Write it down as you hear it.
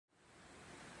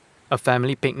A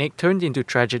family picnic turned into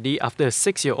tragedy after a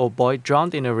 6-year-old boy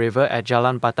drowned in a river at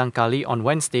Jalan Batang Kali on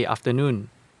Wednesday afternoon.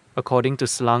 According to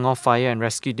Selangor Fire and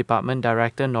Rescue Department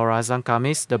Director Norazan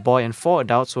Kamis, the boy and 4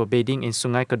 adults were bathing in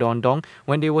Sungai Kedondong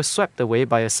when they were swept away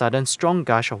by a sudden strong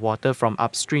gush of water from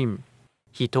upstream.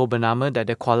 He told Bernama that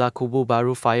the Kuala Kubu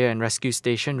Baru Fire and Rescue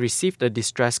Station received a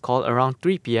distress call around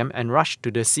 3 p.m. and rushed to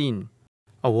the scene.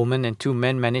 A woman and 2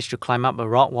 men managed to climb up a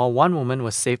rock while 1 woman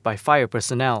was saved by fire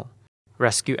personnel.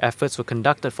 Rescue efforts were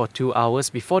conducted for 2 hours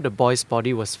before the boy's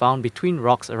body was found between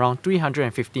rocks around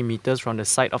 350 meters from the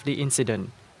site of the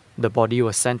incident. The body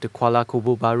was sent to Kuala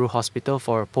Kubu Baru Hospital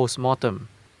for a post-mortem.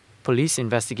 Police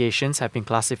investigations have been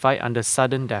classified under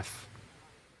sudden death.